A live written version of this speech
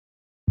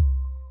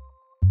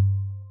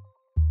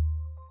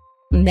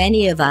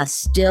many of us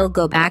still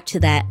go back to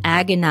that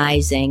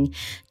agonizing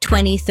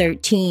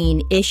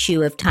 2013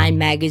 issue of Time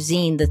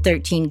magazine, The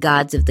 13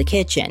 Gods of the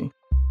Kitchen.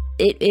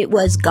 It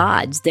was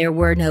gods. There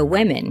were no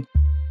women.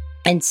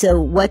 And so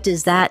what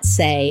does that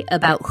say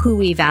about who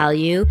we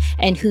value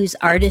and whose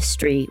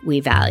artistry we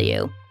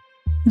value?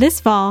 This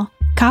fall,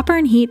 Copper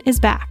and Heat is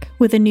back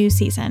with a new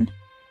season.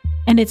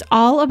 And it's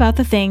all about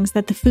the things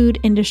that the food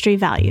industry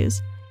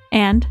values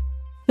and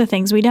the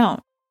things we don't.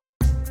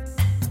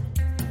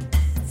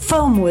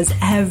 Foam was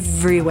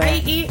everywhere.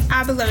 I eat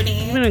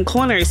abalone. Even in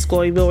culinary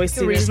school, you always see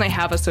the reason I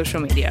have a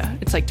social media.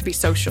 It's like to be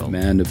social.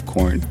 Demand of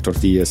corn,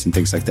 tortillas, and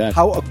things like that.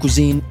 How a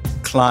cuisine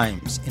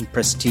climbs in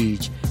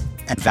prestige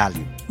and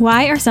value.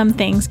 Why are some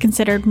things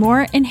considered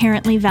more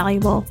inherently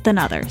valuable than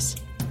others?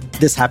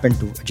 This happened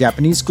to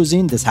Japanese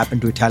cuisine, this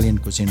happened to Italian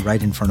cuisine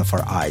right in front of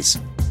our eyes.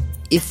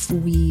 If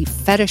we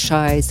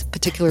fetishize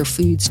particular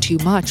foods too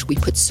much, we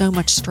put so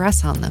much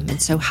stress on them.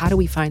 And so how do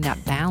we find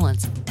that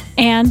balance?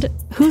 And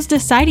who's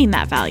deciding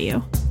that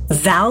value?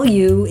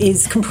 Value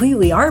is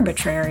completely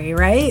arbitrary,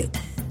 right?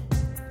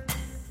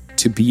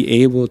 To be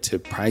able to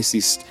price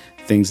these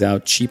things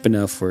out cheap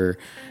enough where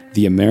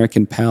the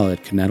American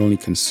palate can not only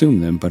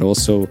consume them, but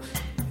also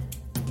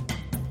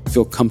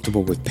feel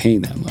comfortable with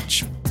paying that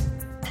much.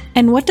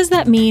 And what does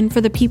that mean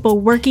for the people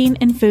working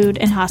in food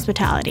and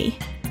hospitality?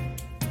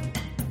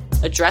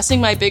 Addressing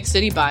my big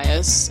city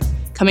bias,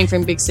 coming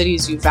from big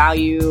cities, you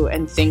value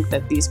and think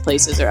that these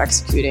places are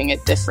executing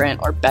at different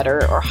or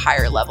better or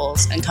higher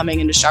levels, and coming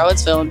into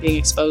Charlottesville and being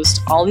exposed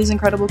to all these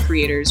incredible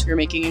creators who are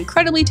making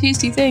incredibly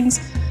tasty things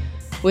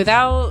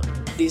without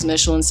these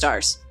Michelin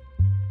stars.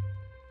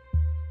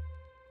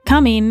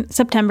 Coming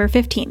September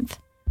 15th.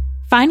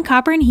 Find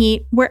Copper and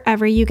Heat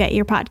wherever you get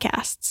your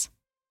podcasts.